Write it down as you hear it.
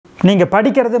நீங்கள்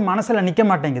படிக்கிறது மனசில் நிற்க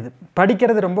மாட்டேங்குது,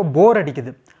 படிக்கிறது ரொம்ப போர்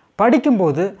அடிக்குது,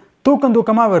 படிக்கும்போது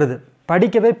தூக்கமாக வருது,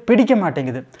 படிக்கவே பிடிக்க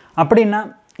மாட்டேங்குது அப்படின்னா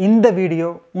இந்த வீடியோ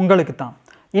உங்களுக்கு தான்.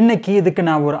 இன்றைக்கி இதுக்கு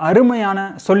நான் ஒரு அருமையான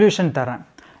சொல்யூஷன் தரேன்.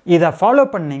 இதை ஃபாலோ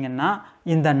பண்ணிங்கன்னா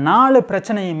இந்த 4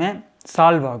 பிரச்சனையுமே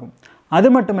சால்வ் ஆகும். அது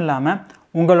மட்டும் இல்லாமல்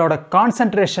உங்களோட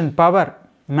கான்சன்ட்ரேஷன் பவர்,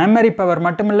 மெமரி பவர்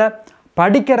மட்டுமில்லை,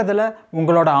 படிக்கிறதுல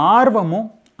உங்களோட ஆர்வமும்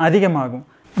அதிகமாகும்.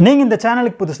 நீங்கள் இந்த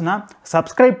சேனலுக்கு புதுசுனா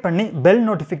சப்ஸ்கிரைப் பண்ணி பெல்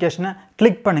நோட்டிஃபிகேஷனை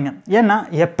கிளிக் பண்ணுங்கள். ஏன்னா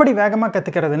எப்படி வேகமாக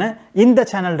கற்றுக்கிறதுன்னு இந்த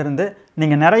சேனல்லேருந்து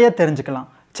நீங்கள் நிறைய தெரிஞ்சுக்கலாம்.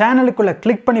 சேனலுக்குள்ளே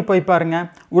கிளிக் பண்ணி போய் பாருங்கள்,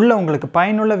 உள்ளே உங்களுக்கு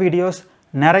பயனுள்ள வீடியோஸ்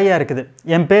நிறையா இருக்குது.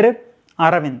 என் பேர்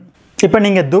அரவிந்த். இப்போ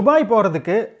நீங்கள் துபாய்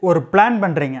போகிறதுக்கு ஒரு பிளான்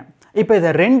பண்ணுறீங்க. இப்போ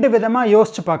இதை 2 விதமாக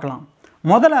யோசித்து பார்க்கலாம்.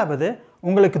 முதலாவது,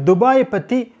 உங்களுக்கு துபாயை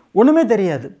பற்றி ஒன்றுமே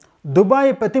தெரியாது,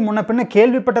 துபாயை பற்றி முன்ன பின்ன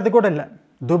கேள்விப்பட்டது கூட இல்லை,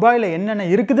 துபாயில் என்னென்ன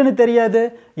இருக்குதுன்னு தெரியாது,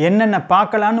 என்னென்ன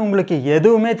பார்க்கலான்னு உங்களுக்கு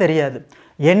எதுவுமே தெரியாது,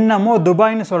 என்னமோ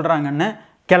துபாய்னு சொல்கிறாங்கன்னு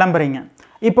கிளம்புறீங்க.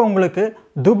 இப்போ உங்களுக்கு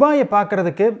துபாயை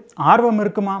பார்க்குறதுக்கு ஆர்வம்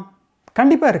இருக்குமா?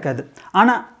 கண்டிப்பாக இருக்காது.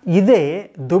 ஆனால் இதே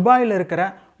துபாயில் இருக்கிற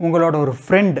உங்களோட ஒரு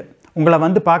ஃப்ரெண்டு உங்களை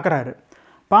வந்து பார்க்குறாரு,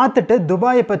 பார்த்துட்டு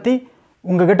துபாயை பற்றி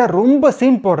உங்ககிட்ட ரொம்ப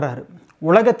சீன் போடுறாரு.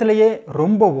 உலகத்திலேயே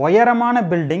ரொம்ப உயரமான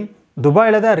பில்டிங்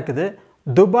துபாயில் தான் இருக்குது,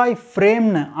 துபாய்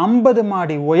ஃப்ரேம்னு 50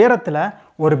 மாடி உயரத்தில்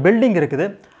ஒரு பில்டிங் இருக்குது,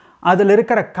 அதில்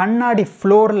இருக்கிற கண்ணாடி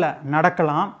ஃப்ளோரில்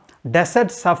நடக்கலாம்,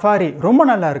 டெசர்ட் சஃபாரி ரொம்ப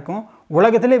நல்லா இருக்கும்,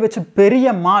 உலகத்திலே வச்சு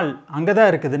பெரிய மால் அங்கே தான்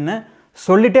இருக்குதுன்னு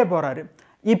சொல்லிட்டே போகிறாரு.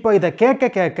 இப்போ இதை கேட்க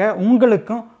கேட்க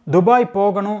உங்களுக்கும் துபாய்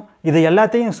போகணும், இது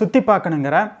எல்லாத்தையும் சுற்றி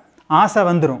பார்க்கணுங்கிற ஆசை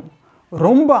வந்துடும்.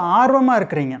 ரொம்ப ஆர்வமாக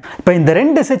இருக்கிறீங்க. இப்போ இந்த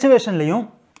 2 சிச்சுவேஷன்லேயும்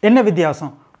என்ன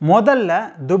வித்தியாசம்? முதல்ல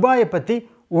துபாயை பற்றி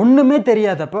ஒன்றுமே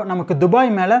தெரியாதப்போ நமக்கு துபாய்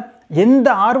மேலே எந்த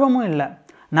ஆர்வமும் இல்லை.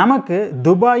 நமக்கு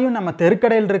துபாயும் நம்ம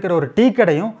தெருக்கடையில் இருக்கிற ஒரு டீ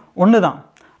கடையும் ஒன்று தான்.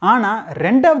 ஆனால்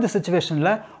 2வது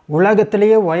சிச்சுவேஷனில்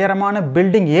உலகத்திலேயே உயரமான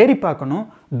பில்டிங் ஏறி பார்க்கணும்,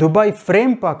 துபாய்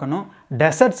ஃப்ரேம் பார்க்கணும்,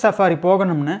 டெசர்ட் சஃபாரி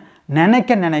போகணும்னு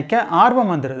நினைக்க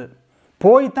ஆர்வம் வந்துடுது.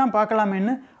 போய் தான்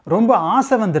பார்க்கலாமேன்னு ரொம்ப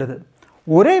ஆசை வந்துடுது.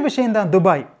 ஒரே விஷயந்தான்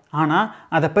துபாய், ஆனால்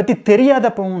அதை பற்றி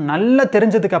தெரியாதப்பவும் நல்லா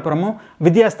தெரிஞ்சதுக்கு அப்புறமும்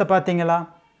வித்தியாசத்தை பார்த்தீங்களா?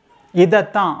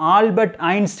 இதைத்தான் ஆல்பர்ட்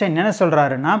ஐன்ஸ்டைன் என்ன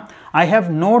சொல்கிறாருன்னா, I have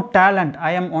no talent,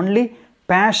 I am only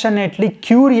passionately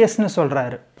கியூரியஸ்னு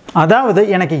சொல்கிறாரு. அதாவது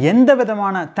எனக்கு எந்த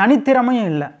விதமான தனித்திறமையும்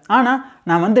இல்லை, ஆனால்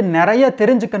நான் வந்து நிறைய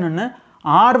தெரிஞ்சுக்கணுன்னு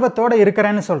ஆர்வத்தோடு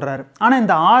இருக்கிறேன்னு சொல்கிறாரு. ஆனால்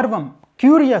இந்த ஆர்வம்,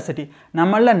 கியூரியாசிட்டி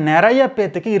நம்மள நிறைய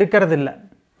பேத்துக்கு இருக்கிறது இல்லை.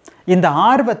 இந்த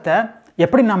ஆர்வத்தை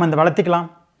எப்படி நாம் இந்த வளர்த்திக்கலாம்?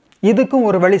 இதுக்கும்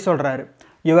ஒரு வழி சொல்கிறாரு.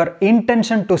 Your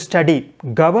intention to study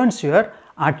governance your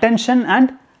attention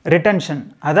and retention.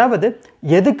 அதாவது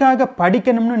எதுக்காக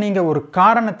படிக்கணும்னு நீங்கள் ஒரு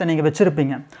காரணத்தை நீங்கள்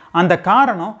வச்சுருப்பீங்க, அந்த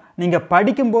காரணம் நீங்கள்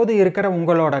படிக்கும்போது இருக்கிற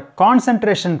உங்களோட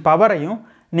கான்சன்ட்ரேஷன் பவரையும்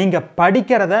நீங்கள்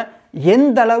படிக்கிறத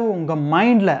எந்த அளவு உங்கள்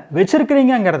மைண்டில்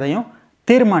வச்சுருக்கிறீங்கிறதையும்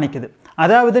தீர்மானிக்குது.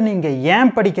 அதாவது நீங்கள்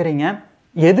ஏன் படிக்கிறீங்க,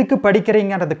 எதுக்கு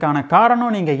படிக்கிறீங்கிறதுக்கான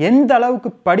காரணம், நீங்கள் எந்த அளவுக்கு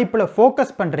படிப்பில்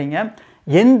ஃபோக்கஸ் பண்ணுறீங்க,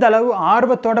 எந்த அளவு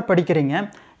ஆர்வத்தோடு படிக்கிறீங்க,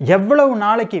 எவ்வளவு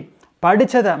நாளைக்கு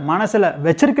படித்ததை மனசில்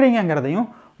வச்சுருக்கிறீங்கிறதையும்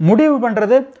முடிவு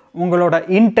பண்ணுறது உங்களோட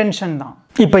இன்டென்ஷன் தான்.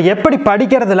 இப்போ எப்படி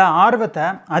படிக்கிறதுல ஆர்வத்தை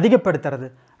அதிகப்படுத்துறது?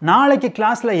 நாளைக்கு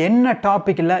கிளாஸில் என்ன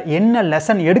டாப்பிக்கில் என்ன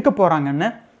லெசன் எடுக்க போகிறாங்கன்னு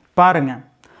பாருங்கள்,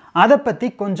 அதை பற்றி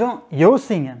கொஞ்சம்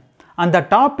யோசிங்க. அந்த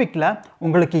டாப்பிக்கில்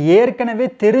உங்களுக்கு ஏற்கனவே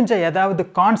தெரிஞ்ச ஏதாவது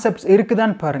கான்செப்ட்ஸ்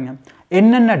இருக்குதான்னு பாருங்கள்,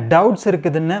 என்னென்ன டவுட்ஸ்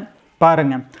இருக்குதுன்னு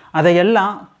பாருங்கள்,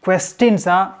 அதையெல்லாம்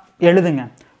குவெஸ்டின்ஸாக எழுதுங்க.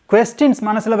 குவெஸ்டின்ஸ்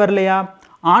மனசில் வரலையா?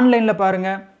 ஆன்லைனில்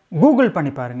பாருங்கள், கூகுள்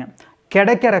பண்ணி பாருங்கள்,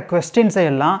 கிடைக்கிற குவெஸ்டின்ஸை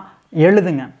எல்லாம்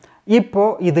எழுதுங்க.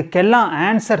 இப்போது இதுக்கெல்லாம்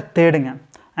ஆன்சர் தேடுங்க.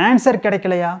 ஆன்சர்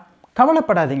கிடைக்கலையா?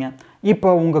 கவலைப்படாதீங்க.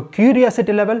 இப்போது உங்கள்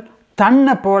க்யூரியாசிட்டி லெவல்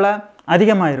தன்னை போல்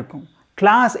அதிகமாக இருக்கும்.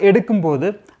 கிளாஸ் எடுக்கும்போது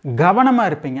கவனமாக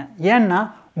இருப்பீங்க, ஏன்னா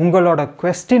உங்களோட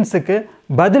குவெஸ்டின்ஸுக்கு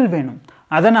பதில் வேணும்.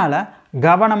 அதனால்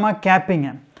கவனமாக கேட்பீங்க.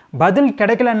 பதில்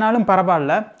கிடைக்கலன்னாலும்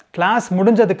பரவாயில்ல, கிளாஸ்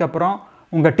முடிஞ்சதுக்கப்புறம்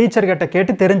உங்கள் டீச்சர்கிட்ட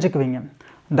கேட்டு தெரிஞ்சுக்குவீங்க.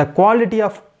 The quality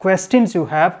of questions you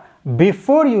have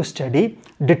before you study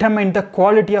determine the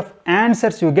quality of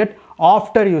answers you get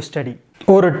after you study.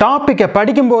 ஒரு டாப்பிக்கை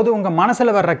படிக்கும்போது உங்கள்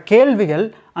மனசில் வர்ற கேள்விகள்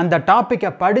அந்த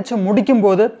டாப்பிக்கை படித்து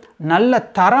முடிக்கும்போது நல்ல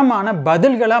தரமான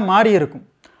பதில்களாக மாறி இருக்கும்.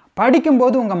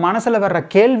 படிக்கும்போது உங்கள் மனசில் வர்ற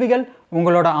கேள்விகள்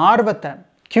உங்களோட ஆர்வத்தை,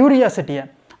 க்யூரியாசிட்டியை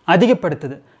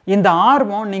அதிகப்படுத்துது. இந்த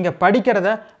ஆர்வம் நீங்கள் படிக்கிறத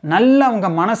நல்லா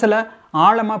உங்கள் மனசில்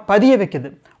ஆழமாக பதிய வைக்குது,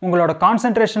 உங்களோட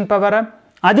கான்சன்ட்ரேஷன் பவரை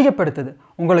அதிகப்படுத்துது,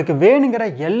 உங்களுக்கு வேணுங்கிற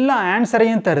எல்லா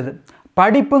ஆன்சரையும் தருது.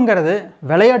 படிப்புங்கிறது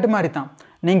விளையாட்டு மாதிரி தான்.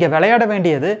 நீங்கள் விளையாட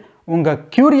வேண்டியது உங்கள்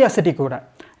க்யூரியாசிட்டி கூட.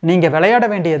 நீங்கள் விளையாட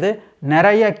வேண்டியது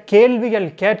நிறைய கேள்விகள்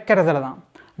கேட்கறதுல தான்.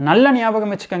 நல்ல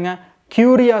ஞாபகம் வச்சுக்கோங்க,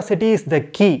 curiosity is the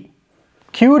key.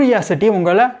 Curiosity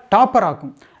உங்களை டாப்பர்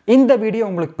ஆக்கும். இந்த வீடியோ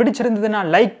உங்களுக்கு பிடிச்சிருந்ததுன்னா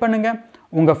லைக் பண்ணுங்கள்,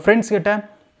 உங்கள் ஃப்ரெண்ட்ஸ் கிட்ட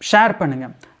ஷேர்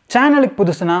பண்ணுங்கள். சேனலுக்கு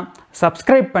புதுசுனா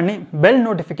சப்ஸ்கிரைப் பண்ணி பெல்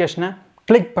நோட்டிஃபிகேஷனை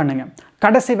கிளிக் பண்ணுங்கள்.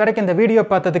 கடைசி வரைக்கும் இந்த வீடியோ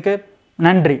பார்த்ததுக்கு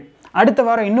நன்றி. அடுத்த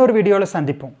வாரம் இன்னொரு வீடியோவில்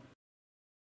சந்திப்போம்.